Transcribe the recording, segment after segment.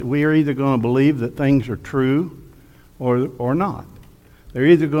We are either going to believe that things are true or not. They're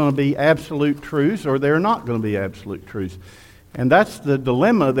either going to be absolute truths or they're not going to be absolute truths. And that's the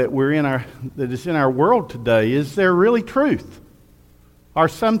dilemma that that is in our world today. Is there really truth? Are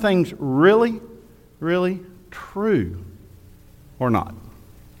some things really, really true or not?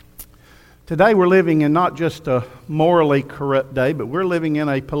 Today we're living in not just a morally corrupt day, but we're living in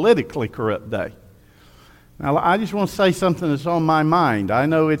a politically corrupt day. Now, I just want to say something that's on my mind. I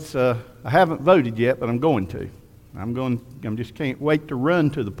know I haven't voted yet, but I'm going to. I just can't wait to run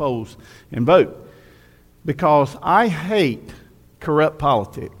to the polls and vote. Because I hate corrupt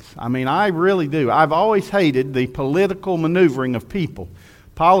politics. I mean, I really do. I've always hated the political maneuvering of people.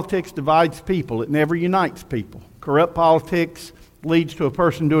 Politics divides people. It never unites people. Corrupt politics leads to a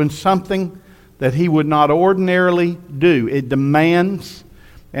person doing something that he would not ordinarily do. It demands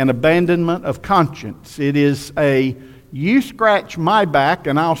an abandonment of conscience. It is a you scratch my back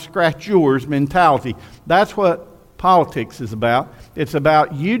and I'll scratch yours mentality. That's what politics is about. It's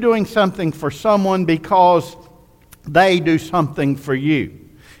about you doing something for someone because they do something for you.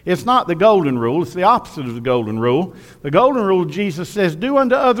 It's not the golden rule. It's the opposite of the golden rule. The golden rule, Jesus says, do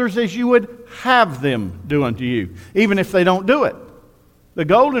unto others as you would have them do unto you, even if they don't do it. The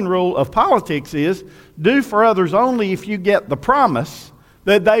golden rule of politics is do for others only if you get the promise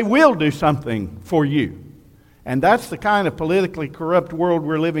that they will do something for you. And that's the kind of politically corrupt world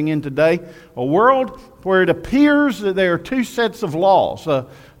we're living in today. A world where it appears that there are two sets of laws,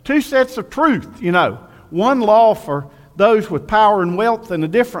 two sets of truth, One law for those with power and wealth and a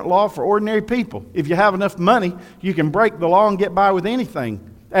different law for ordinary people. If you have enough money, you can break the law and get by with anything.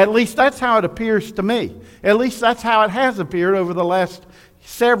 At least that's how it appears to me. At least that's how it has appeared over the last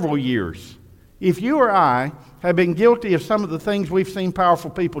several years. If you or I have been guilty of some of the things we've seen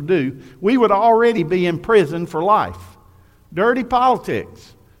powerful people do, we would already be in prison for life. Dirty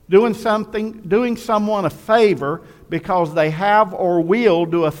politics. Doing someone a favor because they have or will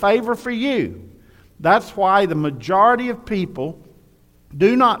do a favor for you. That's why the majority of people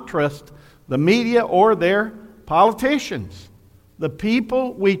do not trust the media or their politicians. The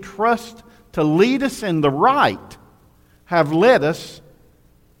people we trust to lead us in the right have led us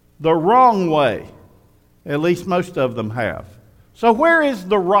the wrong way. At least most of them have. So where is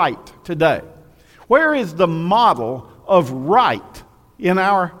the right today? Where is the model of right in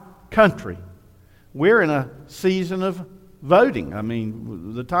our country? We're in a season of voting. I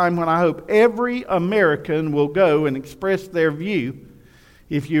mean, the time when I hope every American will go and express their view.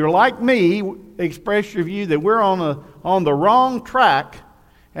 If you're like me, express your view that we're on the wrong track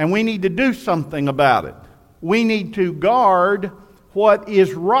and we need to do something about it. We need to guard what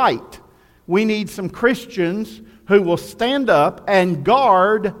is right. We need some Christians who will stand up and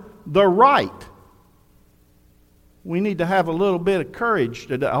guard the right. We need to have a little bit of courage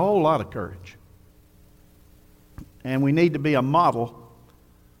today, a whole lot of courage. And we need to be a model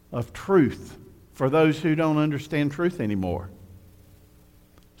of truth for those who don't understand truth anymore.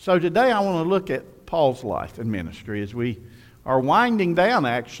 So today I want to look at Paul's life and ministry as we are winding down,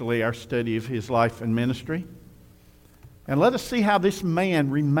 actually, our study of his life and ministry. And let us see how this man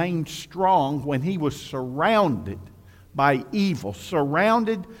remained strong when he was surrounded by evil,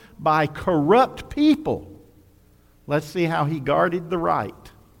 surrounded by corrupt people. Let's see how he guarded the right.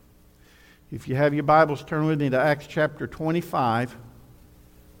 If you have your Bibles, turn with me to Acts chapter 25.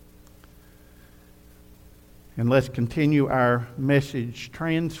 And let's continue our message,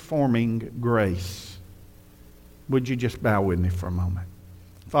 Transforming Grace. Would you just bow with me for a moment?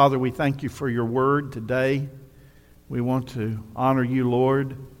 Father, we thank you for your word today. We want to honor you,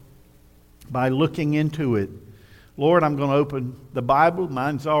 Lord, by looking into it. Lord, I'm going to open the Bible.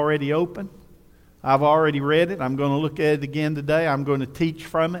 Mine's already open. I've already read it. I'm going to look at it again today. I'm going to teach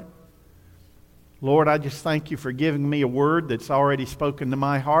from it. Lord, I just thank you for giving me a word that's already spoken to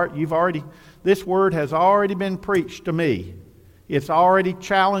my heart. This word has already been preached to me. It's already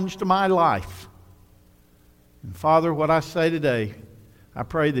challenged my life. And Father, what I say today, I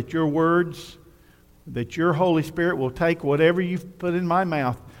pray that your words, that your Holy Spirit will take whatever you've put in my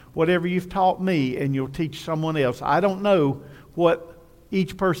mouth, whatever you've taught me, and you'll teach someone else. I don't know what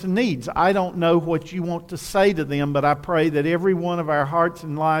each person needs. I don't know what you want to say to them, but I pray that every one of our hearts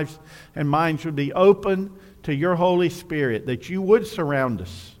and lives and minds would be open to your Holy Spirit, that you would surround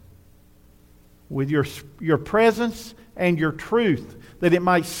us with your presence and your truth, that it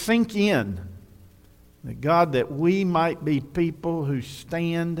might sink in. That God, that we might be people who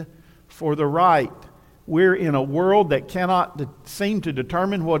stand for the right. We're in a world that cannot seem to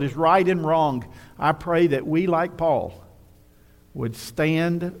determine what is right and wrong. I pray that we, like Paul, would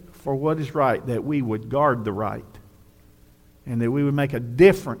stand for what is right, that we would guard the right. and that we would make a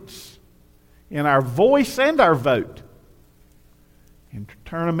difference in our voice and our vote, and to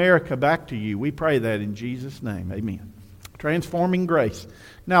turn America back to you. We pray that in Jesus' name. Amen. Transforming grace.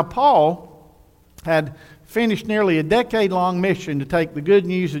 Now, Paul had finished nearly a decade-long mission to take the good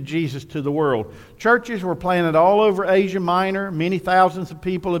news of Jesus to the world. Churches were planted all over Asia Minor. Many thousands of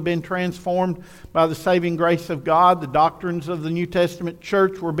people had been transformed by the saving grace of God. The doctrines of the New Testament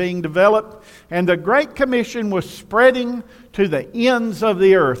church were being developed, and the Great Commission was spreading to the ends of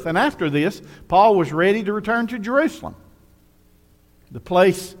the earth. And after this, Paul was ready to return to Jerusalem, the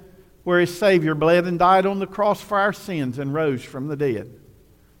place where his Savior bled and died on the cross for our sins and rose from the dead.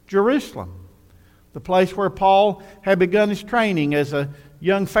 Jerusalem, the place where Paul had begun his training as a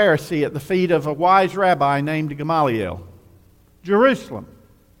young Pharisee at the feet of a wise rabbi named Gamaliel. Jerusalem,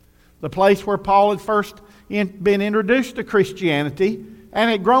 the place where Paul had first been introduced to Christianity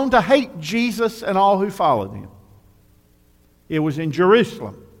and had grown to hate Jesus and all who followed him. It was in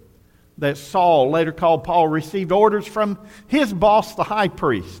Jerusalem that Saul, later called Paul, received orders from his boss, the high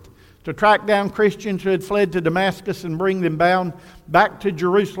priest, to track down Christians who had fled to Damascus and bring them bound back to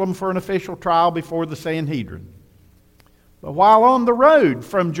Jerusalem for an official trial before the Sanhedrin. But while on the road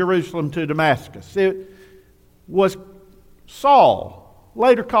from Jerusalem to Damascus, it was Saul,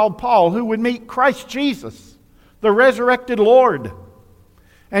 later called Paul, who would meet Christ Jesus, the resurrected Lord.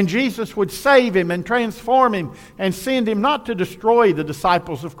 And Jesus would save him and transform him and send him not to destroy the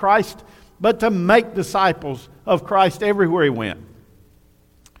disciples of Christ, but to make disciples of Christ everywhere he went.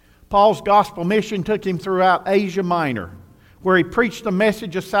 Paul's gospel mission took him throughout Asia Minor, where he preached the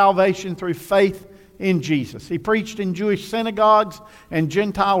message of salvation through faith in Jesus. He preached in Jewish synagogues and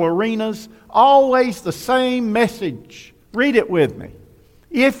Gentile arenas, always the same message. Read it with me.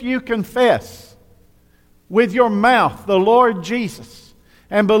 If you confess with your mouth the Lord Jesus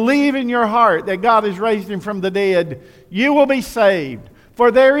and believe in your heart that God has raised him from the dead, you will be saved.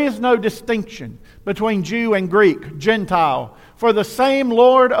 For there is no distinction between Jew and Greek, Gentile. For the same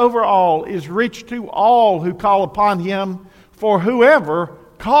Lord over all is rich to all who call upon him. For whoever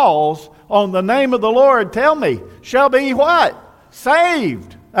calls on the name of the Lord, tell me, shall be what?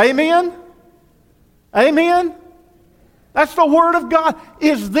 Saved. Amen? Amen? That's the Word of God.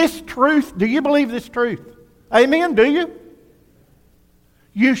 Is this truth? Do you believe this truth? Amen? Do you?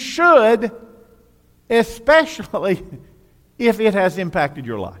 You should, especially if it has impacted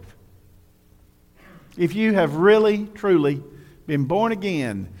your life. If you have really, truly been born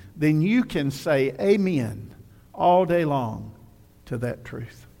again, then you can say amen all day long to that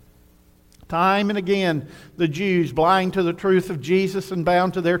truth. Time and again, the Jews, blind to the truth of Jesus and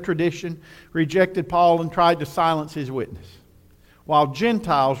bound to their tradition, rejected Paul and tried to silence his witness, while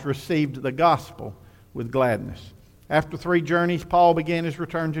Gentiles received the gospel with gladness. After 3 journeys, Paul began his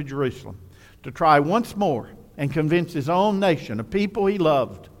return to Jerusalem to try once more and convince his own nation, a people he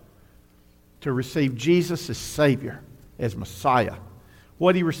loved, to receive Jesus as Savior, as Messiah.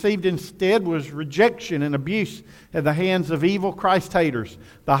 What he received instead was rejection and abuse at the hands of evil Christ haters.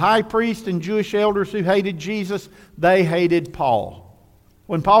 The high priest and Jewish elders who hated Jesus, they hated Paul.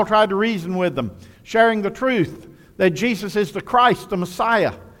 When Paul tried to reason with them, sharing the truth that Jesus is the Christ, the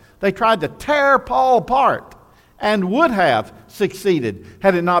Messiah, they tried to tear Paul apart and would have succeeded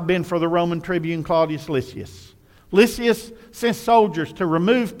had it not been for the Roman tribune Claudius Lysias. Lysias sent soldiers to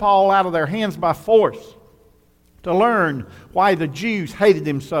remove Paul out of their hands by force, to learn why the Jews hated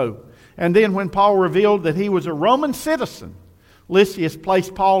him so. And then when Paul revealed that he was a Roman citizen, Lysias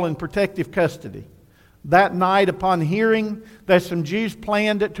placed Paul in protective custody. That night, upon hearing that some Jews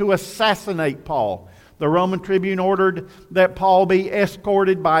planned to assassinate Paul, the Roman tribune ordered that Paul be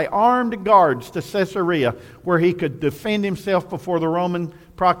escorted by armed guards to Caesarea, where he could defend himself before the Roman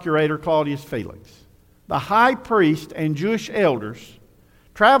procurator Claudius Felix. The high priest and Jewish elders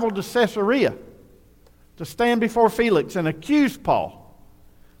traveled to Caesarea to stand before Felix and accuse Paul.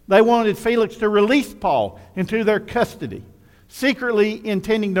 They wanted Felix to release Paul into their custody, secretly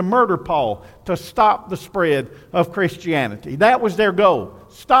intending to murder Paul to stop the spread of Christianity. That was their goal.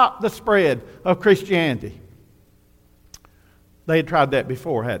 Stop the spread of Christianity. They had tried that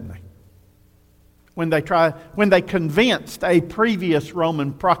before, hadn't they? When they convinced a previous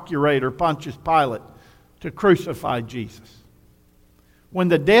Roman procurator, Pontius Pilate, to crucify Jesus. When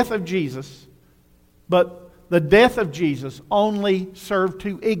the death of Jesus only served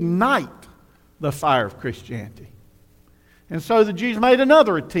to ignite the fire of Christianity. And so the Jews made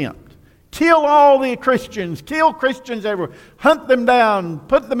another attempt. Kill all the Christians. Kill Christians everywhere. Hunt them down.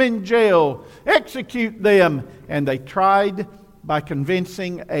 Put them in jail. Execute them. And they tried by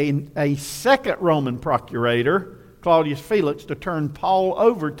convincing a second Roman procurator, Claudius Felix, to turn Paul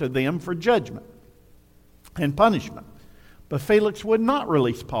over to them for judgment and punishment. But Felix would not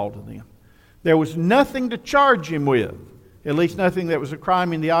release Paul to them. There was nothing to charge him with, at least nothing that was a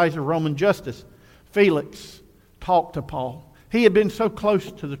crime in the eyes of Roman justice. Felix talked to Paul. He had been so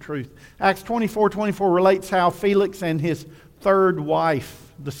close to the truth. Acts 24:24 relates how Felix and his third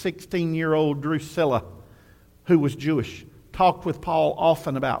wife, the 16-year-old Drusilla, who was Jewish, talked with Paul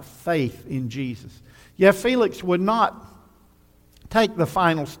often about faith in Jesus. Yet Felix would not take the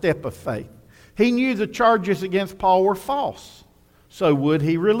final step of faith. He knew the charges against Paul were false. So would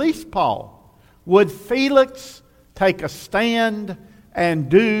he release Paul? Would Felix take a stand and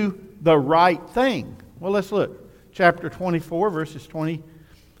do the right thing? Well, let's look. Chapter 24, verses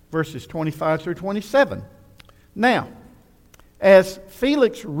 25 through 27. Now, as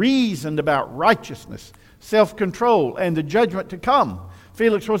Felix reasoned about righteousness, self-control, and the judgment to come,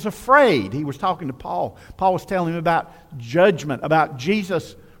 Felix was afraid. He was talking to Paul. Paul was telling him about judgment, about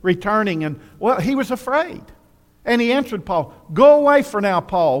Jesus returning, and, well, he was afraid. And he answered Paul, "Go away for now,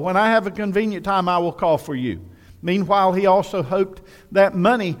 Paul. When I have a convenient time, I will call for you." Meanwhile, he also hoped that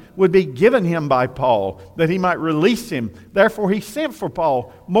money would be given him by Paul, that he might release him. Therefore, he sent for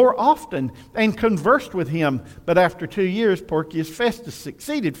Paul more often and conversed with him. But after 2 years, Porcius Festus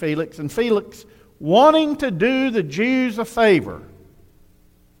succeeded Felix, and Felix, wanting to do the Jews a favor,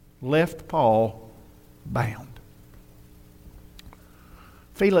 left Paul bound.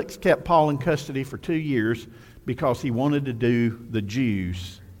 Felix kept Paul in custody for 2 years because he wanted to do the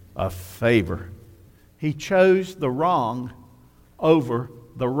Jews a favor. He chose the wrong over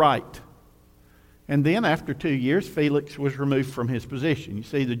the right. And then after 2 years, Felix was removed from his position. You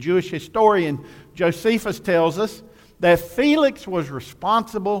see, the Jewish historian Josephus tells us that Felix was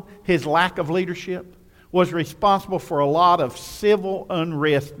responsible, his lack of leadership was responsible for a lot of civil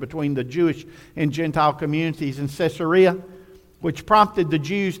unrest between the Jewish and Gentile communities in Caesarea, which prompted the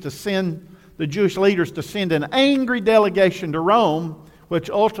Jewish leaders to send an angry delegation to Rome,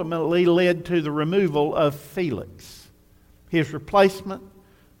 which ultimately led to the removal of Felix. His replacement,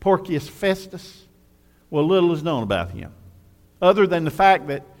 Porcius Festus, well, little is known about him, other than the fact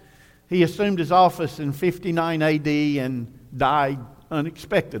that he assumed his office in 59 AD and died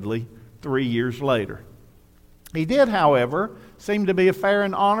unexpectedly 3 years later. He did, however, seem to be a fair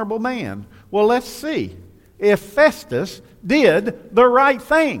and honorable man. Well, let's see if Festus did the right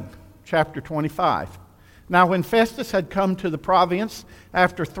thing. Chapter 25. Now when Festus had come to the province,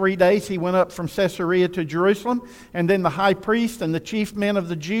 after 3 days he went up from Caesarea to Jerusalem, and then the high priest and the chief men of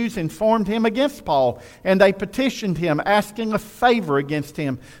the Jews informed him against Paul, and they petitioned him, asking a favor against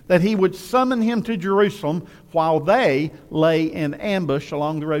him, that he would summon him to Jerusalem while they lay in ambush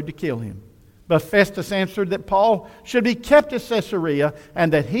along the road to kill him. But Festus answered that Paul should be kept at Caesarea,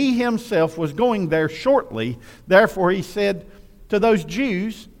 and that he himself was going there shortly. Therefore he said to those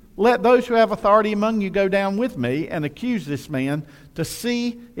Jews, "Let those who have authority among you go down with me and accuse this man to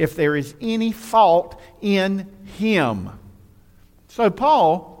see if there is any fault in him." So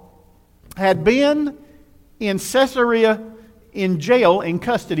Paul had been in Caesarea in jail, in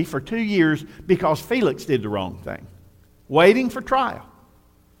custody for 2 years because Felix did the wrong thing, waiting for trial.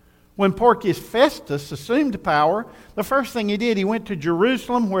 When Porcius Festus assumed power, the first thing he did, he went to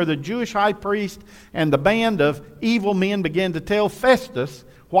Jerusalem, where the Jewish high priest and the band of evil men began to tell Festus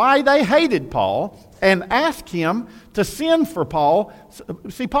why they hated Paul and asked him to send for Paul.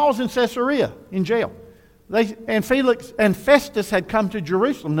 See, Paul's in Caesarea, in jail. Felix and Festus had come to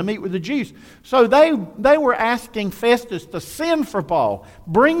Jerusalem to meet with the Jews. So they were asking Festus to send for Paul.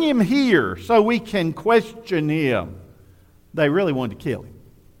 Bring him here so we can question him. They really wanted to kill him.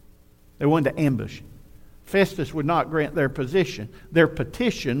 They wanted to ambush him. Festus would not grant their petition,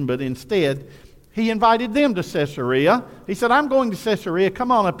 but instead he invited them to Caesarea. He said, "I'm going to Caesarea.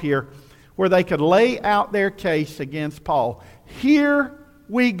 Come on up here," where they could lay out their case against Paul. Here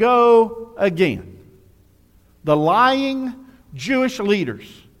we go again. The lying Jewish leaders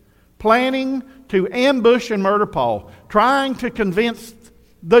planning to ambush and murder Paul, trying to convince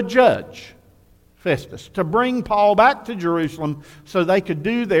the judge, Festus, to bring Paul back to Jerusalem so they could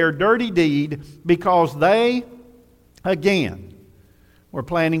do their dirty deed, because they, again, were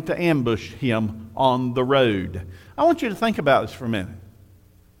planning to ambush him on the road. I want you to think about this for a minute.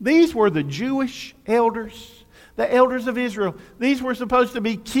 These were the Jewish elders, the elders of Israel. These were supposed to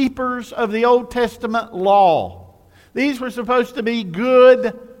be keepers of the Old Testament law. These were supposed to be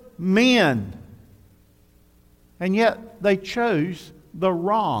good men. And yet they chose the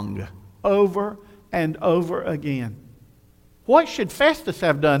wrong over and over again. What should Festus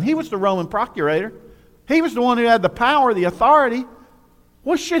have done? He was the Roman procurator. He was the one who had the power, the authority.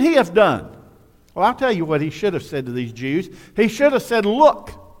 What should he have done? Well, I'll tell you what he should have said to these Jews. He should have said,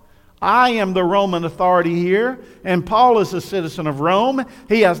 "Look, I am the Roman authority here, and Paul is a citizen of Rome.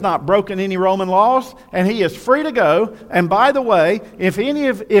 He has not broken any Roman laws, and he is free to go. And by the way, if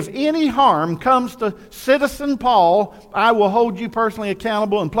any harm comes to citizen Paul, I will hold you personally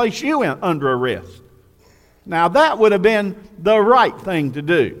accountable and place you under arrest. Now that would have been the right thing to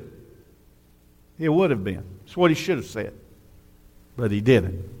do. It would have been. It's what he should have said. But he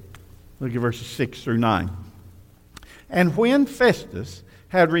didn't. Look at verses 6 through 9. And when Festus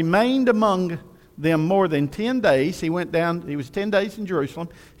had remained among them more than 10 days, he was 10 days in Jerusalem,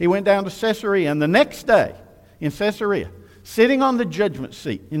 he went down to Caesarea, and the next day in Caesarea, sitting on the judgment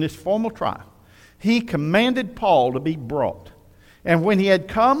seat in this formal trial, he commanded Paul to be brought. And when he had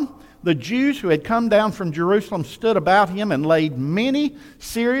come, the Jews who had come down from Jerusalem stood about him and laid many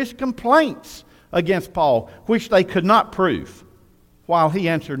serious complaints against Paul, which they could not prove, while he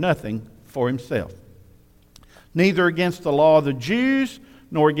answered nothing for himself. Neither against the law of the Jews,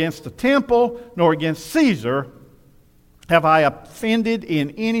 nor against the temple, nor against Caesar have I offended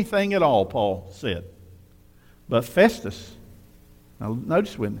in anything at all, Paul said. But Festus, now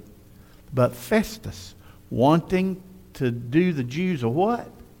notice with me, but Festus, wanting to do the Jews a what?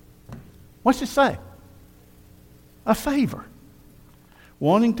 What's it say? A favor.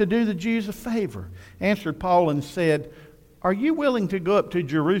 Wanting to do the Jews a favor, answered Paul and said, are you willing to go up to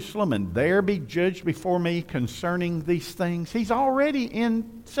Jerusalem and there be judged before me concerning these things? He's already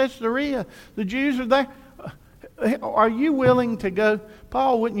in Caesarea. The Jews are there. Are you willing to go?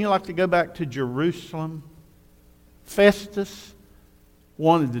 Paul, wouldn't you like to go back to Jerusalem? Festus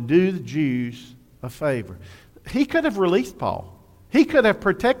wanted to do the Jews a favor. He could have released Paul. He could have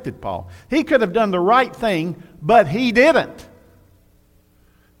protected Paul. He could have done the right thing, but he didn't.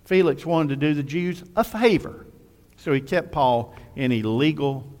 Felix wanted to do the Jews a favor. So he kept Paul in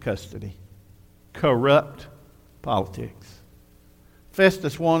illegal custody. Corrupt politics.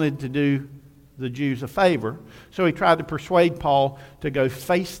 Festus wanted to do the Jews a favor, so he tried to persuade Paul to go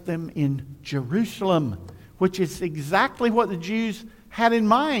face them in Jerusalem, which is exactly what the Jews had in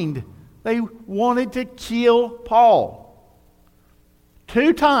mind. They wanted to kill Paul.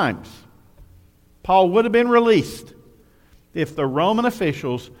 2 times, Paul would have been released if the Roman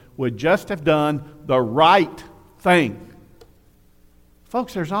officials would just have done the right thing.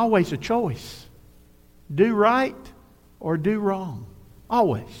 Folks, there's always a choice. Do right or do wrong.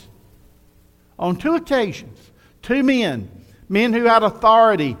 Always. On 2 occasions, 2 men who had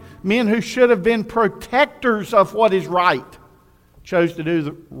authority, men who should have been protectors of what is right, chose to do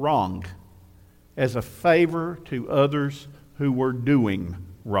the wrong as a favor to others who were doing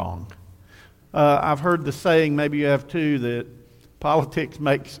wrong. I've heard the saying, maybe you have too, that politics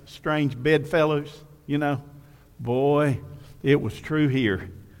makes strange bedfellows, you know. Boy, it was true here.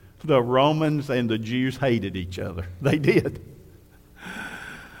 The Romans and the Jews hated each other. They did.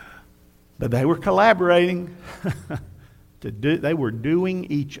 But they were collaborating. They were doing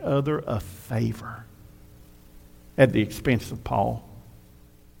each other a favor at the expense of Paul.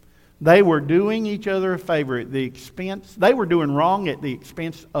 They were doing each other a favor at the expense. They were doing wrong at the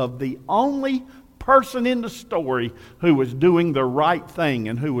expense of the only person in the story who was doing the right thing.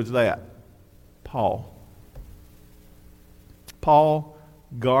 And who was that? Paul. Paul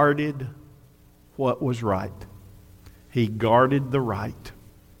guarded what was right. He guarded the right.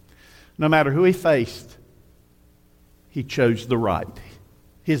 No matter who he faced, he chose the right.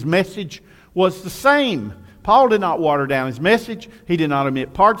 His message was the same. Paul did not water down his message. He did not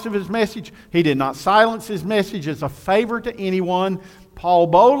omit parts of his message. He did not silence his message as a favor to anyone. Paul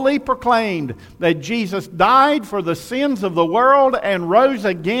boldly proclaimed that Jesus died for the sins of the world and rose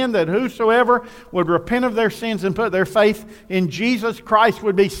again, that whosoever would repent of their sins and put their faith in Jesus Christ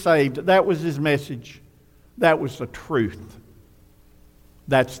would be saved. That was his message. That was the truth.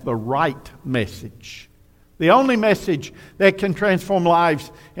 That's the right message. The only message that can transform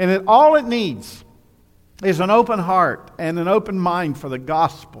lives. And all it needs is an open heart and an open mind for the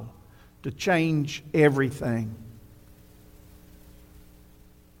gospel to change everything.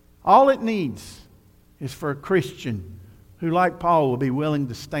 All it needs is for a Christian who, like Paul, will be willing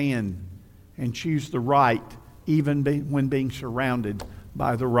to stand and choose the right even when being surrounded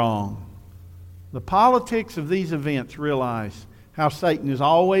by the wrong. The politics of these events realize how Satan is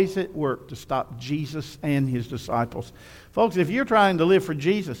always at work to stop Jesus and his disciples. Folks, if you're trying to live for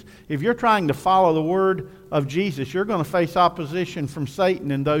Jesus, if you're trying to follow the word of Jesus, you're going to face opposition from Satan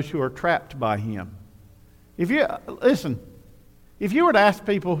and those who are trapped by him. If you were to ask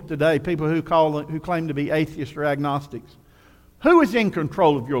people today, people who claim to be atheists or agnostics, who is in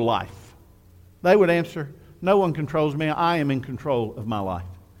control of your life? They would answer, no one controls me. I am in control of my life.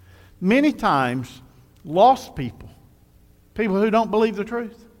 Many times, lost people who don't believe the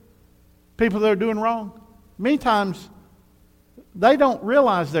truth, People that are doing wrong, many times they don't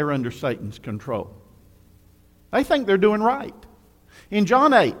realize they're under Satan's control. They think they're doing right. In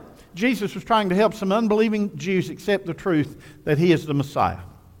John 8, Jesus was trying to help some unbelieving Jews accept the truth that He is the Messiah,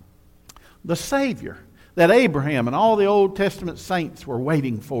 the Savior that Abraham and all the Old Testament saints were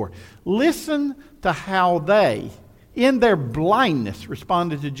waiting for. Listen to how they, in their blindness,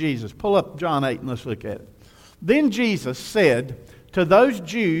 responded to Jesus. Pull up John 8 and let's look at it. Then Jesus said to those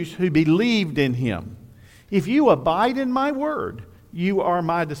Jews who believed in Him, "If you abide in my word, you are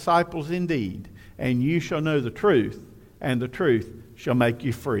my disciples indeed, and you shall know the truth, and the truth shall make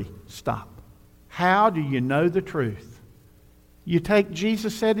you free." Stop. How do you know the truth? You take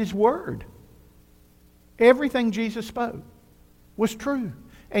Jesus at His word. Everything Jesus spoke was true.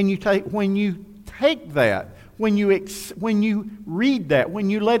 And when you take that, when you read that, when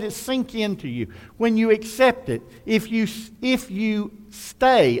you let it sink into you, when you accept it, if you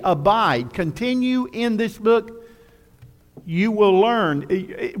stay, abide, continue in this book, you will learn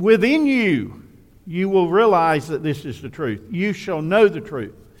within you. You will realize that this is the truth. You shall know the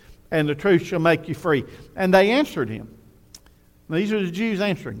truth, and the truth shall make you free. And they answered Him. These are the Jews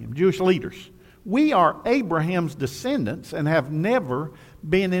answering Him, Jewish leaders. "We are Abraham's descendants and have never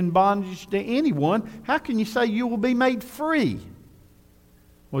been in bondage to anyone. How can you say you will be made free?"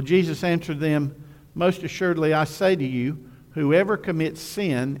 Well, Jesus answered them, "Most assuredly I say to you, whoever commits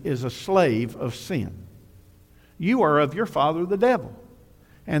sin is a slave of sin. You are of your father the devil,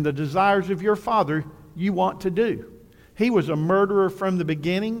 and the desires of your father you want to do. He was a murderer from the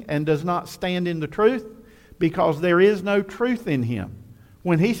beginning and does not stand in the truth, because there is no truth in him.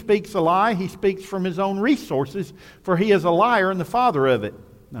 When he speaks a lie, he speaks from his own resources, for he is a liar and the father of it."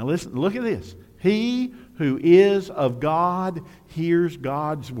 Now listen, look at this. "He who is of God hears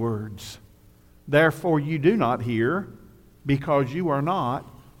God's words. Therefore you do not hear, because you are not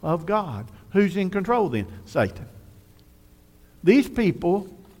of God." Who's in control then? Satan. These people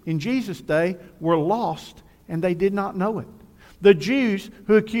in Jesus' day were lost and they did not know it. The Jews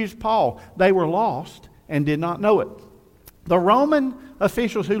who accused Paul, they were lost and did not know it. The Roman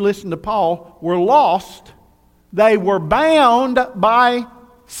officials who listened to Paul were lost. They were bound by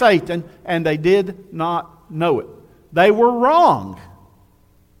Satan and they did not know it. They were wrong,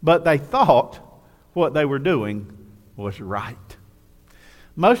 but they thought what they were doing was right.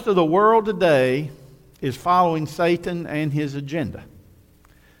 Most of the world today is following Satan and his agenda.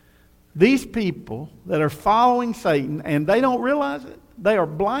 These people that are following Satan and they don't realize it, they are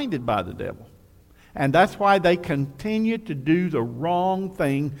blinded by the devil. And that's why they continue to do the wrong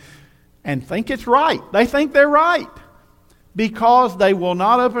thing and think it's right. They think they're right because they will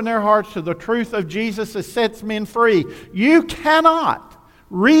not open their hearts to the truth of Jesus that sets men free. You cannot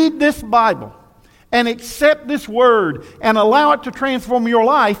read this Bible and accept this word and allow it to transform your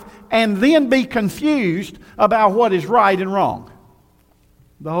life and then be confused about what is right and wrong.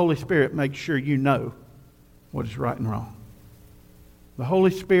 The Holy Spirit makes sure you know what is right and wrong. The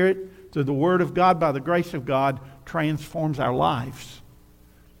Holy Spirit, through the Word of God, by the grace of God, transforms our lives.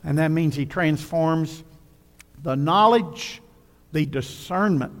 And that means He transforms the knowledge, the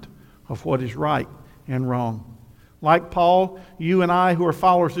discernment of what is right and wrong. Like Paul, you and I who are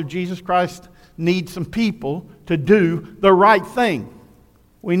followers of Jesus Christ need some people to do the right thing.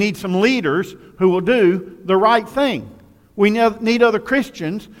 We need some leaders who will do the right thing. We need other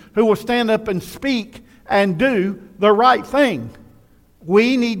Christians who will stand up and speak and do the right thing.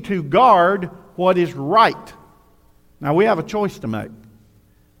 We need to guard what is right. Now we have a choice to make.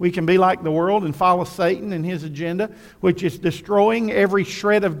 We can be like the world and follow Satan and his agenda, which is destroying every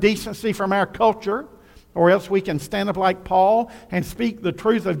shred of decency from our culture. Or else we can stand up like Paul and speak the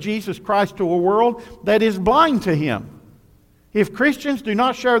truth of Jesus Christ to a world that is blind to Him. If Christians do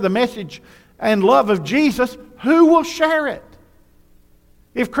not share the message and love of Jesus, who will share it?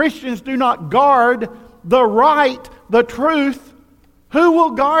 If Christians do not guard the right, the truth, who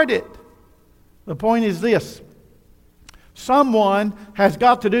will guard it? The point is this. Someone has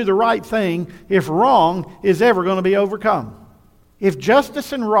got to do the right thing if wrong is ever going to be overcome. If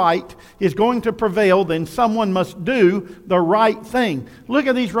justice and right is going to prevail, then someone must do the right thing. Look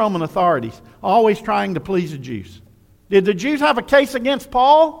at these Roman authorities, always trying to please the Jews. Did the Jews have a case against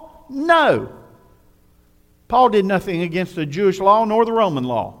Paul? No. Paul did nothing against the Jewish law nor the Roman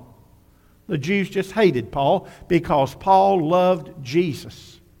law. The Jews just hated Paul because Paul loved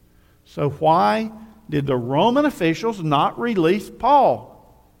Jesus. So why did the Roman officials not release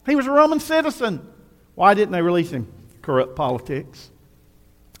Paul? He was a Roman citizen. Why didn't they release him? Corrupt politics.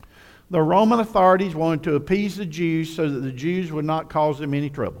 The Roman authorities wanted to appease the Jews so that the Jews would not cause them any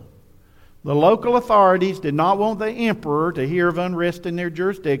trouble. The local authorities did not want the emperor to hear of unrest in their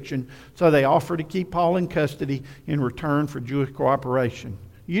jurisdiction, so they offered to keep Paul in custody in return for Jewish cooperation.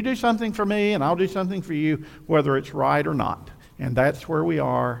 You do something for me, and I'll do something for you, whether it's right or not. And that's where we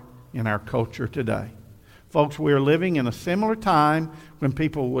are in our culture today. Folks, we are living in a similar time when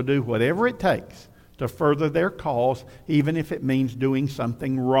people will do whatever it takes to further their cause, even if it means doing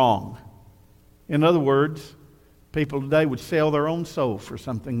something wrong. In other words, people today would sell their own soul for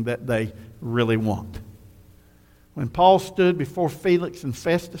something that they really want. When Paul stood before Felix and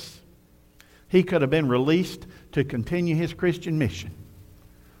Festus, he could have been released to continue his Christian mission.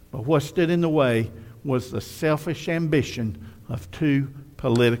 But what stood in the way was the selfish ambition of two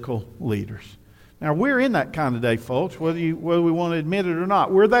political leaders. Now, we're in that kind of day, folks, whether we want to admit it or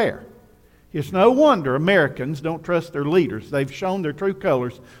not. We're there. It's no wonder Americans don't trust their leaders. They've shown their true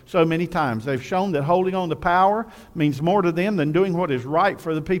colors so many times. They've shown that holding on to power means more to them than doing what is right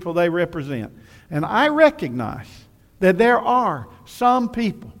for the people they represent. And I recognize that there are some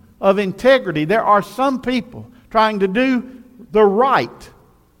people of integrity. There are some people trying to do the right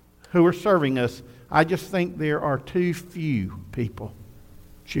who are serving us. I just think there are too few people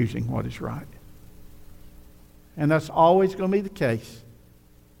choosing what is right. And that's always going to be the case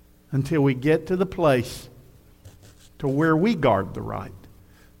until we get to the place to where we guard the right.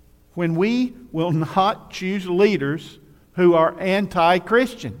 When we will not choose leaders who are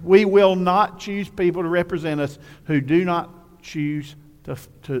anti-Christian. We will not choose people to represent us who do not choose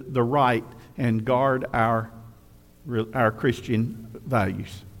to the right and guard our Christian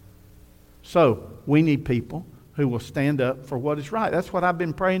values. So, we need people who will stand up for what is right. That's what I've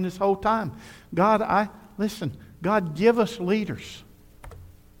been praying this whole time. God, God, give us leaders.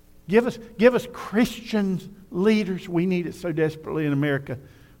 Give us Christian leaders. We need it so desperately in America.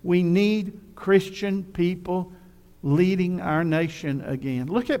 We need Christian people leading our nation again.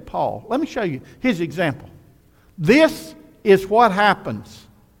 Look at Paul. Let me show you his example. This is what happens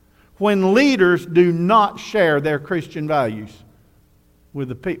when leaders do not share their Christian values with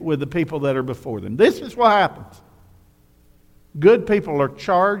the people that are before them. This is what happens. Good people are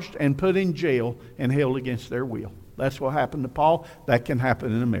charged and put in jail and held against their will. That's what happened to Paul. That can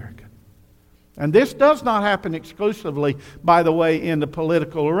happen in America. And this does not happen exclusively, by the way, in the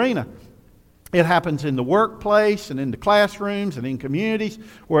political arena. It happens in the workplace and in the classrooms and in communities.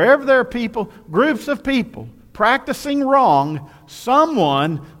 Wherever there are people, groups of people practicing wrong,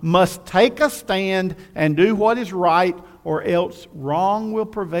 someone must take a stand and do what is right, or else wrong will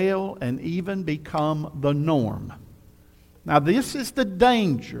prevail and even become the norm. Now, this is the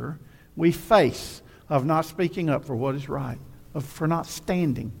danger we face of not speaking up for what is right, for not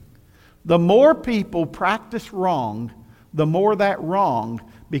standing. The more people practice wrong, the more that wrong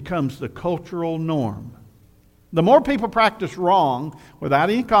becomes the cultural norm. The more people practice wrong without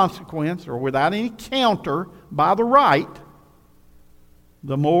any consequence or without any counter by the right,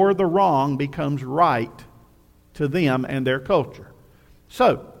 the more the wrong becomes right to them and their culture.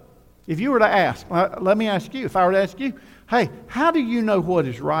 So, if you were to ask, let me ask you, if I were to ask you, hey, how do you know what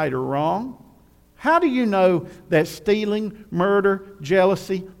is right or wrong? How do you know that stealing, murder,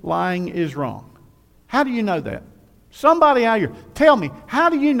 jealousy, lying is wrong? How do you know that? Somebody out here, tell me, how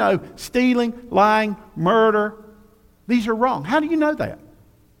do you know stealing, lying, murder, these are wrong? How do you know that?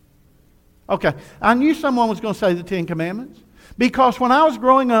 Okay, I knew someone was going to say the Ten Commandments. Because when I was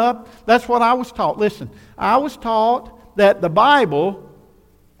growing up, that's what I was taught. Listen, I was taught that the Bible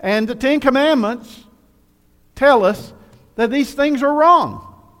and the Ten Commandments tell us that these things are wrong.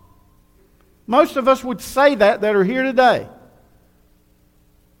 Most of us would say that are here today.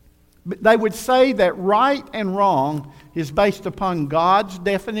 They would say that right and wrong is based upon God's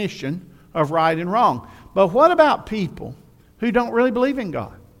definition of right and wrong. But what about people who don't really believe in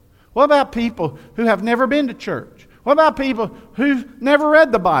God? What about people who have never been to church? What about people who've never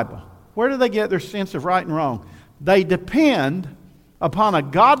read the Bible? Where do they get their sense of right and wrong? They depend upon a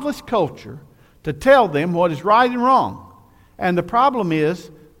godless culture to tell them what is right and wrong. And the problem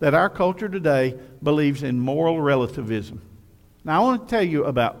is that our culture today believes in moral relativism. Now, I want to tell you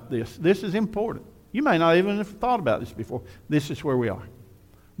about this. This is important. You may not even have thought about this before. This is where we are.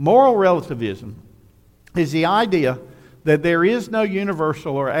 Moral relativism is the idea that there is no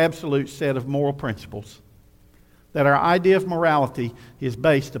universal or absolute set of moral principles. That our idea of morality is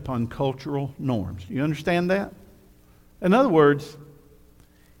based upon cultural norms. You understand that? In other words,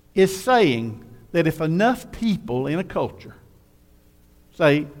 it's saying that if enough people in a culture,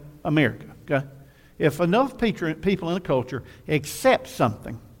 say America, okay? If enough people in a culture accept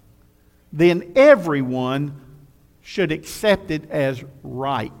something, then everyone should accept it as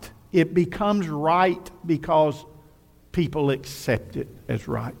right. It becomes right because people accept it as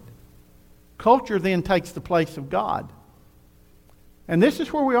right. Culture then takes the place of God. And this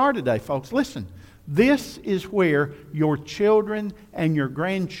is where we are today, folks. Listen, this is where your children and your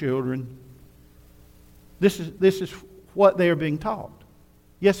grandchildren, this is what they are being taught.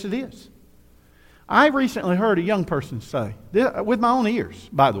 Yes, it is. I recently heard a young person say, with my own ears,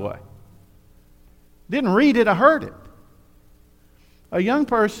 by the way. Didn't read it, I heard it. A young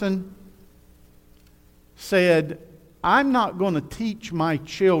person said, I'm not going to teach my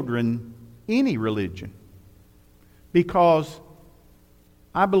children any religion because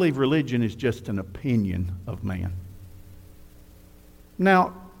I believe religion is just an opinion of man.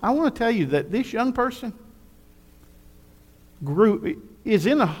 Now, I want to tell you that this young person is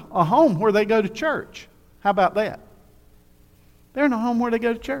in a home where they go to church. How about that? They're in a home where they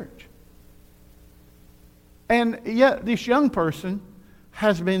go to church. And yet this young person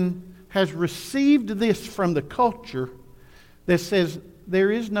has received this from the culture that says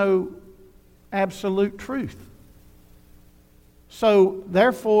there is no absolute truth. So,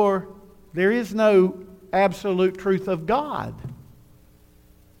 therefore, there is no absolute truth of God.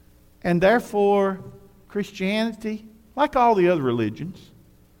 And therefore, Christianity, like all the other religions,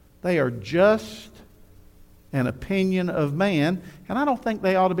 they are just an opinion of man, and I don't think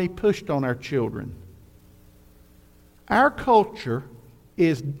they ought to be pushed on our children. Our culture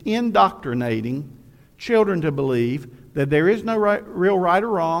is indoctrinating children to believe that there is no real right or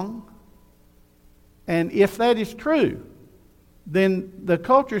wrong, and if that is true, then the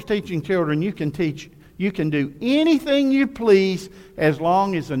culture is teaching children you can do anything you please as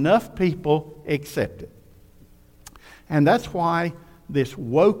long as enough people accept it. And that's why this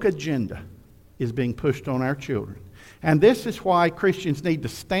woke agenda is being pushed on our children. And this is why Christians need to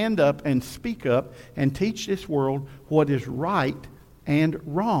stand up and speak up and teach this world what is right and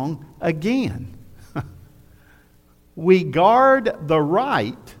wrong again. We guard the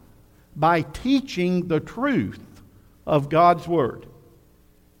right by teaching the truth of God's Word.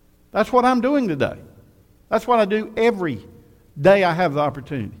 That's what I'm doing today. That's what I do every day I have the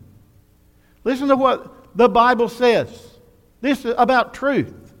opportunity. Listen to what the Bible says. This is about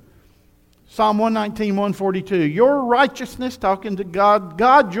truth. Psalm 119, 142. Your righteousness, talking to God.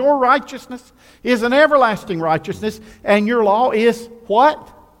 God, your righteousness is an everlasting righteousness, and your law is what?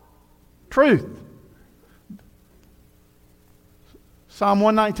 Truth. Psalm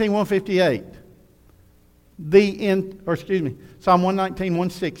 119, 158. Psalm 119,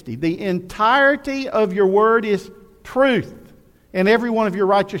 160. The entirety of your word is truth, and every one of your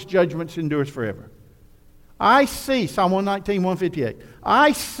righteous judgments endures forever. I see, Psalm 119, 158.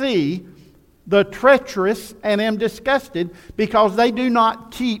 I see the treacherous and am disgusted because they do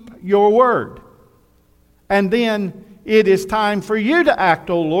not keep your word. And then it is time for you to act,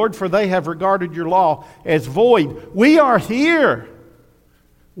 O Lord, for they have regarded your law as void. We are here.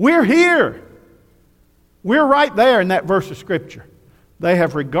 We're here. We're right there in that verse of Scripture. They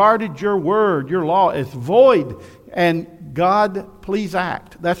have regarded your word, your law, as void. And God, please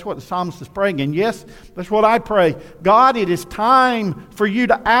act. That's what the psalmist is praying. And yes, that's what I pray. God, it is time for you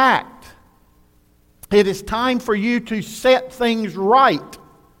to act. It is time for you to set things right.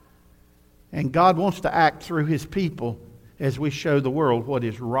 And God wants to act through His people as we show the world what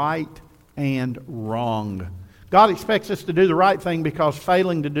is right and wrong. God expects us to do the right thing because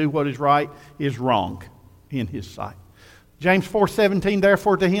failing to do what is right is wrong in His sight. James 4:17,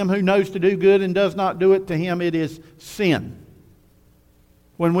 therefore to him who knows to do good and does not do it, to him it is sin.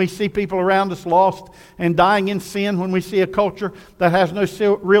 When we see people around us lost and dying in sin, when we see a culture that has no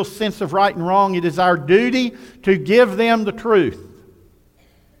real sense of right and wrong, it is our duty to give them the truth.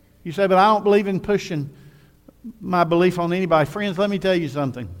 You say, but I don't believe in pushing my belief on anybody. Friends, let me tell you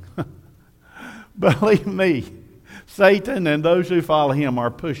something. Believe me, Satan and those who follow him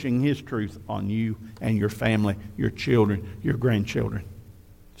are pushing his truth on you and your family, your children, your grandchildren.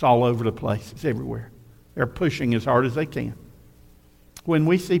 It's all over the place. It's everywhere. They're pushing as hard as they can. When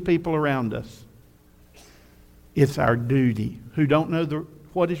we see people around us, it's our duty, who don't know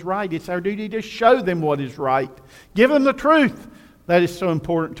what is right, it's our duty to show them what is right. Give them the truth. That is so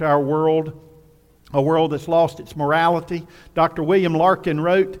important to our world. A world that's lost its morality. Dr. William Larkin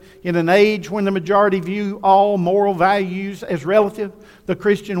wrote, in an age when the majority view all moral values as relative, the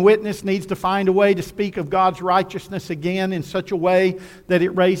Christian witness needs to find a way to speak of God's righteousness again in such a way that it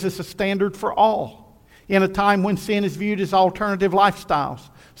raises a standard for all. In a time when sin is viewed as alternative lifestyles,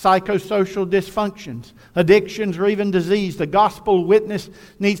 psychosocial dysfunctions, addictions, or even disease, the gospel witness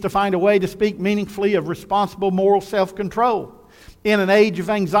needs to find a way to speak meaningfully of responsible moral self-control. In an age of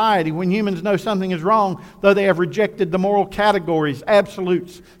anxiety, when humans know something is wrong, though they have rejected the moral categories,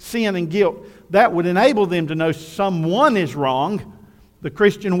 absolutes, sin, and guilt, that would enable them to know someone is wrong, The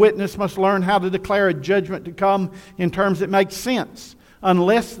Christian witness must learn how to declare a judgment to come in terms that make sense.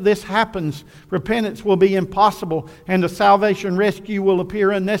 Unless this happens, repentance will be impossible and the salvation rescue will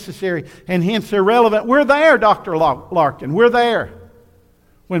appear unnecessary and hence irrelevant. We're there, Dr. Larkin. We're there.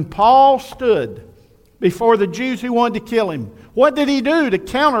 When Paul stood before the Jews who wanted to kill him, what did he do to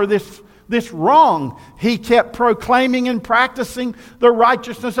counter this wrong? He kept proclaiming and practicing the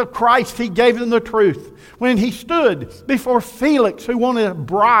righteousness of Christ. He gave them the truth. When he stood before Felix, who wanted a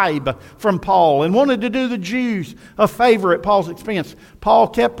bribe from Paul and wanted to do the Jews a favor at Paul's expense, Paul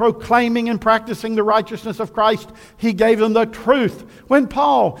kept proclaiming and practicing the righteousness of Christ. He gave them the truth. When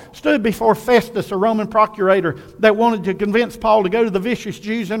Paul stood before Festus, a Roman procurator that wanted to convince Paul to go to the vicious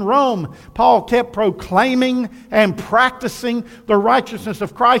Jews in Rome, Paul kept proclaiming and practicing the righteousness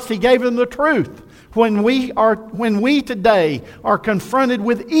of Christ. He gave them the truth. When we today are confronted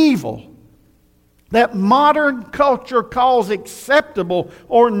with evil that modern culture calls acceptable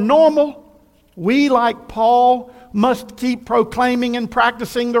or normal, we, like Paul, must keep proclaiming and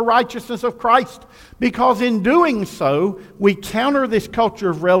practicing the righteousness of Christ, because in doing so, we counter this culture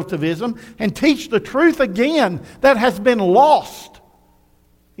of relativism and teach the truth again that has been lost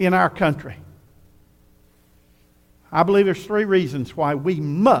in our country. I believe there's 3 reasons why we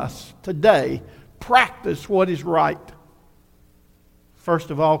must today practice what is right.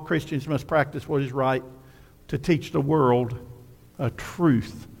 First of all, Christians must practice what is right to teach the world a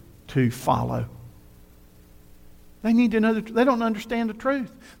truth to follow. They need to know they don't understand the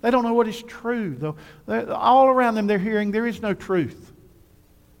truth. They don't know what is true. All around them they're hearing there is no truth.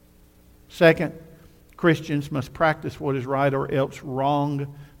 Second, Christians must practice what is right, or else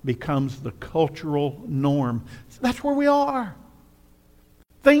wrong becomes the cultural norm. That's where we are.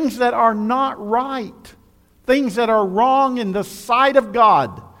 Things that are not right, things that are wrong in the sight of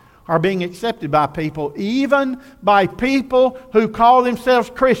God, are being accepted by people, even by people who call themselves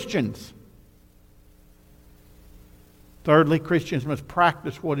Christians. Thirdly, Christians must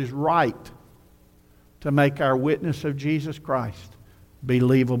practice what is right to make our witness of Jesus Christ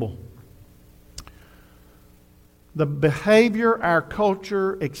believable. The behavior our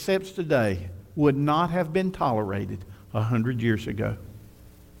culture accepts today would not have been tolerated 100 years ago.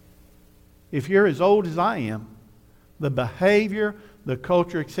 If you're as old as I am, the behavior the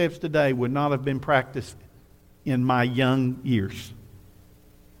culture accepts today would not have been practiced in my young years.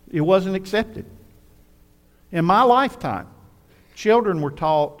 It wasn't accepted. In my lifetime, children were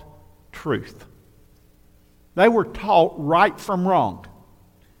taught truth. They were taught right from wrong.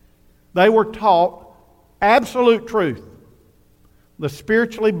 They were taught absolute truth. The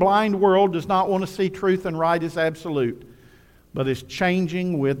spiritually blind world does not want to see truth and right as absolute, but is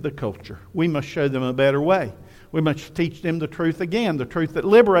changing with the culture. We must show them a better way. We must teach them the truth again, the truth that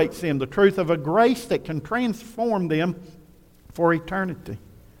liberates them, the truth of a grace that can transform them for eternity.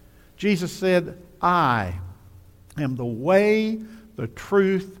 Jesus said, I am the way, the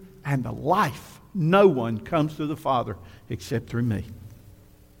truth, and the life. No one comes to the Father except through me.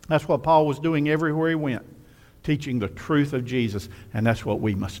 That's what Paul was doing everywhere he went, teaching the truth of Jesus, and that's what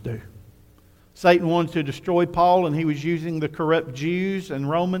we must do. Satan wanted to destroy Paul, and he was using the corrupt Jews and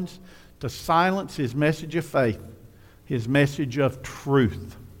Romans to silence his message of faith, his message of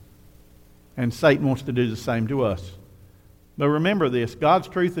truth. And Satan wants to do the same to us. But remember this, God's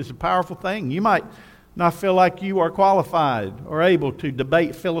truth is a powerful thing. You might not feel like you are qualified or able to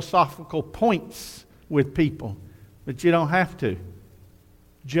debate philosophical points with people, but you don't have to.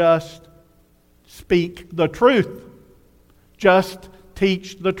 Just speak the truth. Just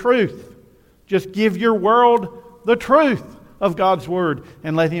teach the truth. Just give your world the truth of God's Word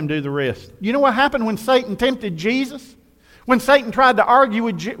and let Him do the rest. You know what happened when Satan tempted Jesus? When Satan tried to argue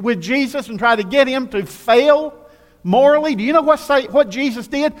with Jesus and try to get Him to fail morally, do you know what Jesus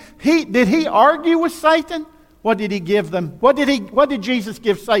did? Did He argue with Satan? What did He give them? What did Jesus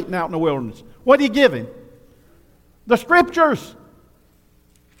give Satan out in the wilderness? What did He give him? The Scriptures.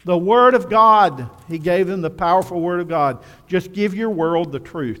 The Word of God. He gave them the powerful Word of God. Just give your world the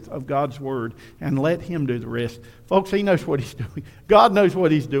truth of God's Word and let Him do the rest. Folks, He knows what He's doing. God knows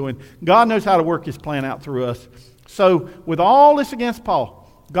what He's doing. God knows how to work His plan out through us. So, with all this against Paul,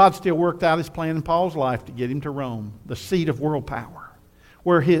 God still worked out His plan in Paul's life to get him to Rome, the seat of world power,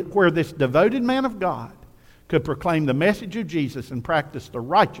 where this devoted man of God could proclaim the message of Jesus and practice the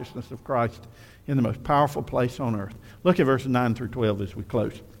righteousness of Christ in the most powerful place on earth. Look at verses 9 through 12 as we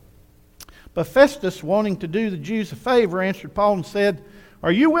close. But Festus, wanting to do the Jews a favor, answered Paul and said,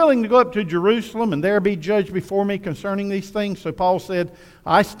 Are you willing to go up to Jerusalem and there be judged before me concerning these things? So Paul said,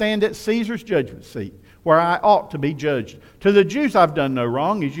 I stand at Caesar's judgment seat, where I ought to be judged. To the Jews I've done no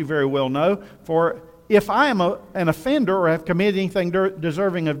wrong, as you very well know, for if I am an offender or have committed anything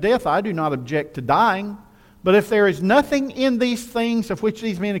deserving of death, I do not object to dying. But if there is nothing in these things of which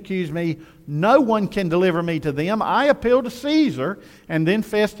these men accuse me, no one can deliver me to them. I appeal to Caesar. And then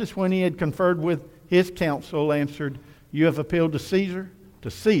Festus, when he had conferred with his council, answered, you have appealed to Caesar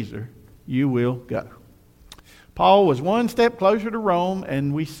you will go. Paul was one step closer to Rome,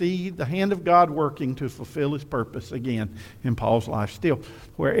 and we see the hand of God working to fulfill his purpose again in Paul's life still.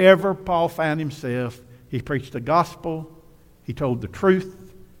 Wherever Paul found himself, he preached the gospel, he told the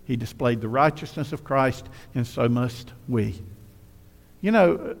truth, he displayed the righteousness of Christ, and so must we. You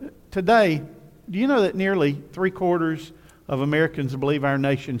know, today, do you know that nearly 3/4 of Americans believe our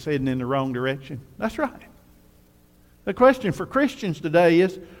nation's heading in the wrong direction? That's right. The question for Christians today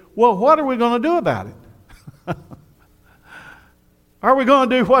is, well, what are we going to do about it? Are we going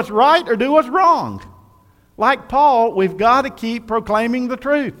to do what's right or do what's wrong? Like Paul, we've got to keep proclaiming the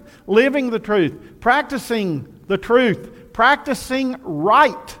truth, living the truth, practicing the truth, practicing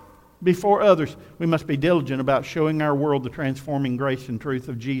right before others. We must be diligent about showing our world the transforming grace and truth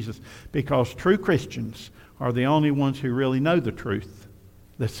of Jesus, because true Christians are the only ones who really know the truth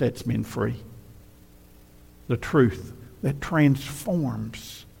that sets men free. The truth that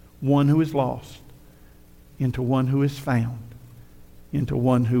transforms one who is lost into one who is found, into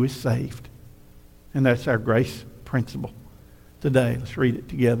one who is saved. And that's our grace principle today. Let's read it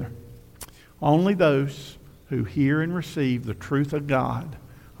together. Only those who hear and receive the truth of God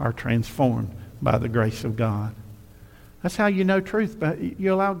are transformed by the grace of God. That's how you know truth.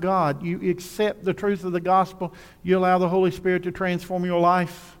 You allow God, you accept the truth of the gospel, you allow the Holy Spirit to transform your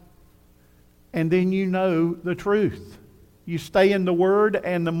life, and then you know the truth. You stay in the Word,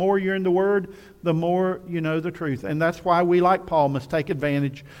 and the more you're in the Word, the more you know the truth. And that's why we, like Paul, must take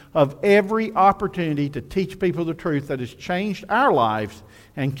advantage of every opportunity to teach people the truth that has changed our lives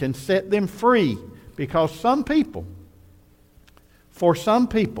and can set them free. Because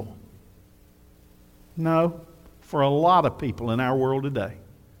for a lot of people in our world today,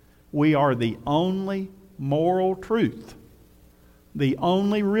 we are the only moral truth, the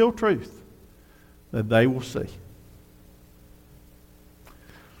only real truth that they will see.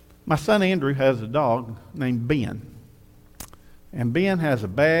 My son Andrew has a dog named Ben. And Ben has a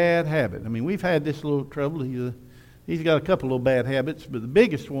bad habit. I mean, we've had this little trouble. He's got a couple little bad habits, but the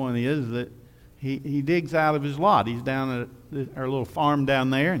biggest one is that he digs out of his lot. He's down at our little farm down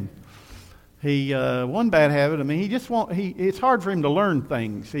there, and one bad habit. I mean, it's hard for him to learn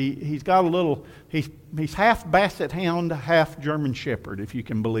things. He's half Basset Hound, half German Shepherd, if you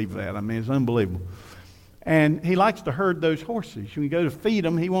can believe that. I mean, it's unbelievable. And he likes to herd those horses. When you go to feed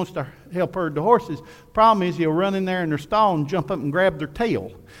them, he wants to help herd the horses. Problem is, he'll run in there in their stall and jump up and grab their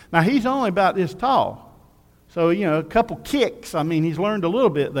tail. Now, he's only about this tall. So, a couple kicks. I mean, he's learned a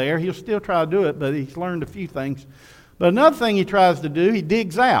little bit there. He'll still try to do it, but he's learned a few things. But another thing he tries to do, he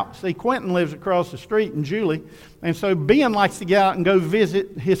digs out. See, Quentin lives across the street, and Julie. And so Ben likes to get out and go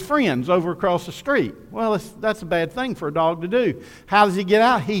visit his friends over across the street. Well, that's a bad thing for a dog to do. How does he get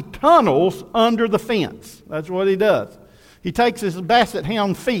out? He tunnels under the fence. That's what he does. He takes his Basset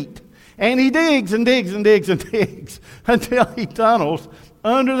Hound feet, and he digs and digs and digs and digs until he tunnels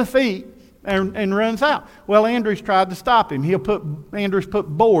under the feet and runs out. Well, Andrew's tried to stop him. Andrew's put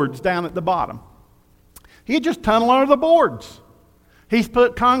boards down at the bottom. He'd just tunnel under the boards. He's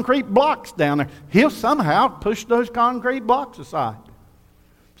put concrete blocks down there. He'll somehow push those concrete blocks aside.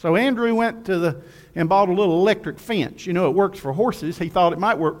 So Andrew went and bought a little electric fence. It works for horses. He thought it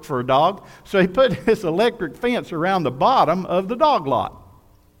might work for a dog. So he put this electric fence around the bottom of the dog lot.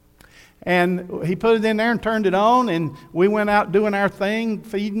 And he put it in there and turned it on, and we went out doing our thing,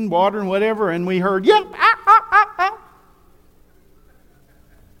 feeding, watering, whatever, and we heard, yep,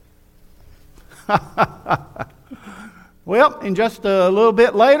 Well, and just a little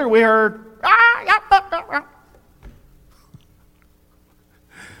bit later, we heard,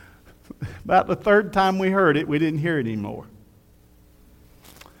 About the third time we heard it, we didn't hear it anymore.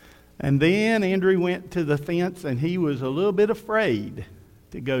 And then Andrew went to the fence, and he was a little bit afraid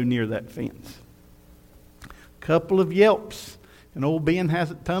to go near that fence. A couple of yelps, and old Ben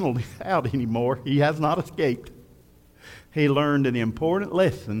hasn't tunneled out anymore. He has not escaped. He learned an important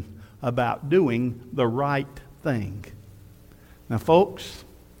lesson about doing the right thing. Now, folks,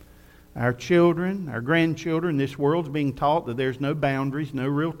 our children, our grandchildren, this world's being taught that there's no boundaries, no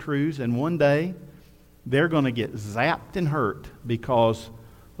real truths, and one day they're going to get zapped and hurt because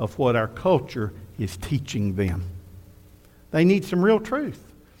of what our culture is teaching them. They need some real truth,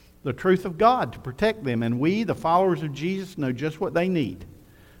 the truth of God to protect them, and we, the followers of Jesus, know just what they need.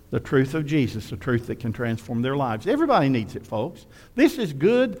 The truth of Jesus, the truth that can transform their lives. Everybody needs it, folks. This is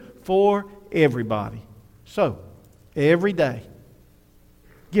good for everybody. So, every day,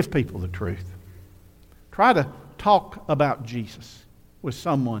 give people the truth. Try to talk about Jesus with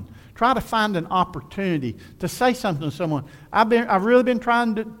someone. Try to find an opportunity to say something to someone. I've really been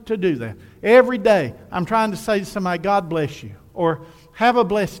trying to do that. Every day, I'm trying to say to somebody, God bless you, or have a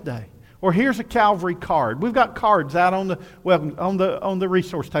blessed day, or here's a Calvary card. We've got cards out on the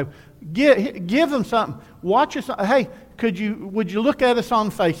resource table. Give them something. Watch us. Hey, would you look at us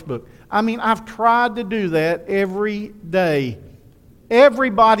on Facebook? I mean, I've tried to do that every day.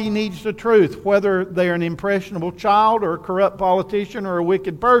 Everybody needs the truth, whether they're an impressionable child or a corrupt politician or a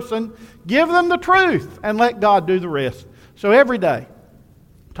wicked person. Give them the truth and let God do the rest. So every day,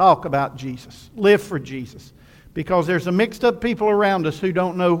 talk about Jesus. Live for Jesus. Because there's a mixed up people around us who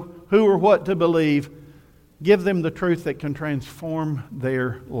don't know who or what to believe. Give them the truth that can transform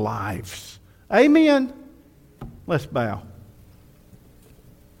their lives. Amen. Let's bow.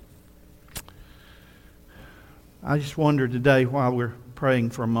 I just wonder today, while we're praying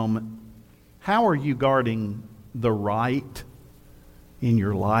for a moment, how are you guarding the right in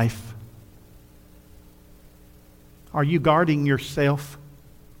your life? Are you guarding yourself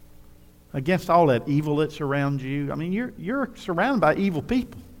against all that evil that's around you? I mean, you're surrounded by evil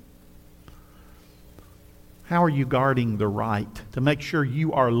people. How are you guarding the right to make sure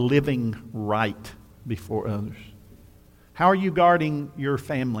you are living right before others? How are you guarding your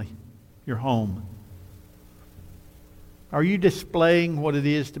family, your home? Are you displaying what it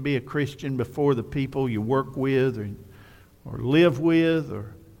is to be a Christian before the people you work with or live with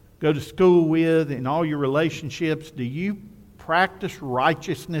or go to school with, in all your relationships? Do you practice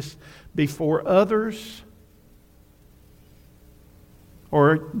righteousness before others?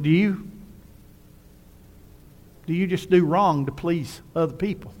 Or do you just do wrong to please other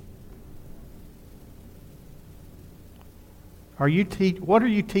people? What are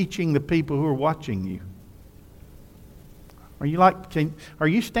you teaching the people who are watching you? Are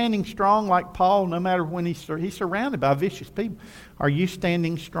you standing strong like Paul, no matter when he's surrounded by vicious people? Are you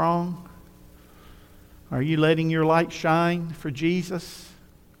standing strong? Are you letting your light shine for Jesus?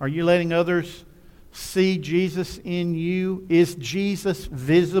 Are you letting others see Jesus in you? Is Jesus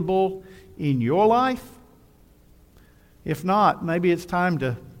visible in your life? If not, maybe it's time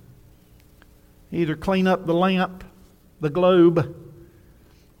to either clean up the lamp, the globe.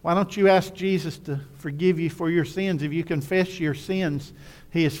 Why don't you ask Jesus to forgive you for your sins? If you confess your sins,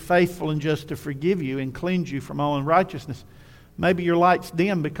 He is faithful and just to forgive you and cleanse you from all unrighteousness. Maybe your light's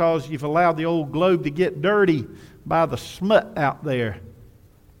dim because you've allowed the old globe to get dirty by the smut out there.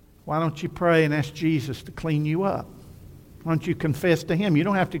 Why don't you pray and ask Jesus to clean you up? Why don't you confess to Him? You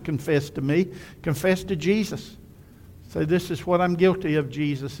don't have to confess to me. Confess to Jesus. Say, this is what I'm guilty of,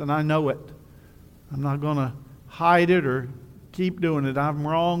 Jesus, and I know it. I'm not going to hide it or keep doing it. I'm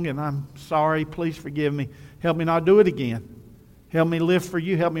wrong and I'm sorry. Please forgive me. Help me not do it again. Help me live for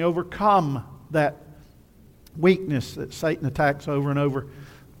you. Help me overcome that weakness that Satan attacks over and over.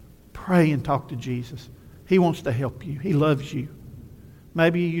 Pray and talk to Jesus. He wants to help you. He loves you.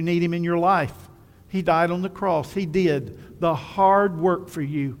 Maybe you need Him in your life. He died on the cross. He did the hard work for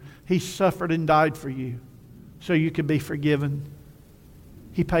you. He suffered and died for you so you could be forgiven.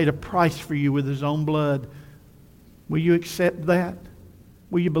 He paid a price for you with His own blood. Will you accept that?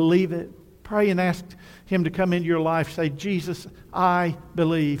 Will you believe it? Pray and ask Him to come into your life. Say, Jesus, I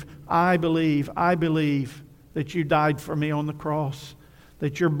believe that you died for me on the cross,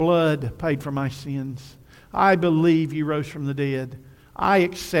 that your blood paid for my sins. I believe you rose from the dead. I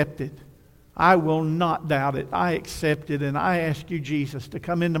accept it. I will not doubt it. I accept it, and I ask you, Jesus, to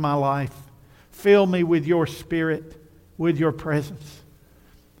come into my life. Fill me with your Spirit, with your presence.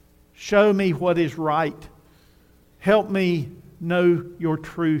 Show me what is right. Help me know your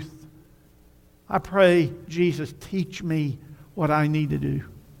truth. I pray, Jesus, teach me what I need to do.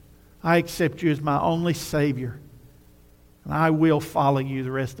 I accept you as my only Savior. And I will follow you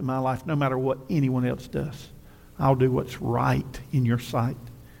the rest of my life, no matter what anyone else does. I'll do what's right in your sight.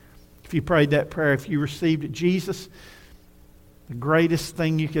 If you prayed that prayer, if you received it, Jesus, the greatest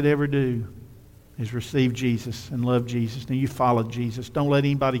thing you could ever do is receive Jesus and love Jesus. Now you follow Jesus. Don't let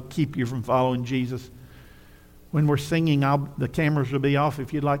anybody keep you from following Jesus. When we're singing, the cameras will be off.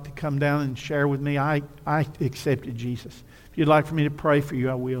 If you'd like to come down and share with me, I accepted Jesus. If you'd like for me to pray for you,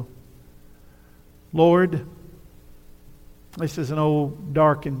 I will. Lord, this is an old,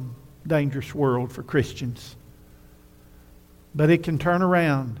 dark, and dangerous world for Christians. But it can turn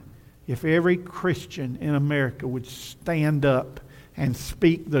around if every Christian in America would stand up and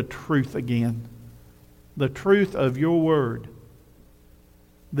speak the truth again. The truth of your word.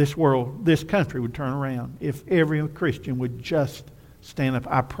 This world, this country would turn around if every Christian would just stand up.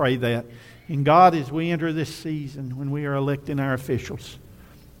 I pray that. And God, as we enter this season when we are electing our officials,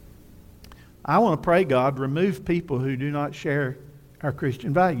 I want to pray, God, remove people who do not share our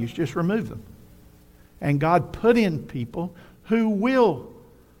Christian values. Just remove them. And God, put in people who will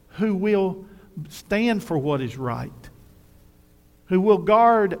stand for what is right, who will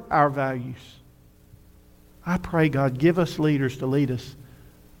guard our values. I pray, God, give us leaders to lead us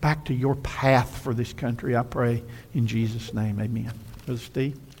back to your path for this country. I pray in Jesus' name. Amen. Brother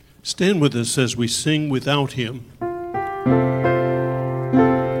Steve. Stand with us as we sing Without Him.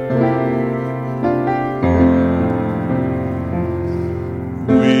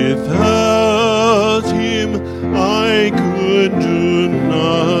 Without Him I could do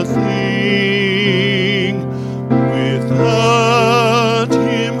nothing. Without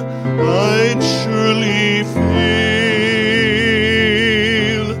Him I'd surely fail.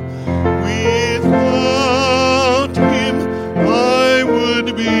 Without Him I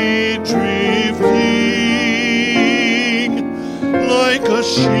would be drifting like a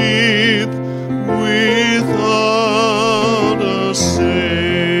ship without a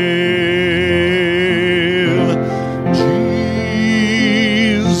sail.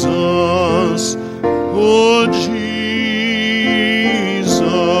 Jesus, oh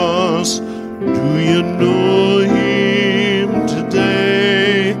Jesus, do you know Him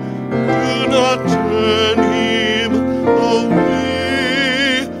today? Do not turn Him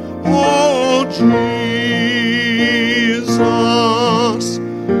away. Oh Jesus,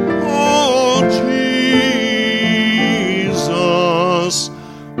 oh Jesus,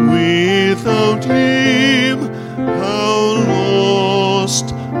 without Him how lost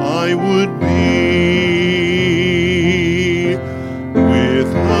I would be.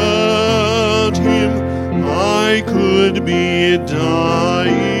 Without Him I could be done.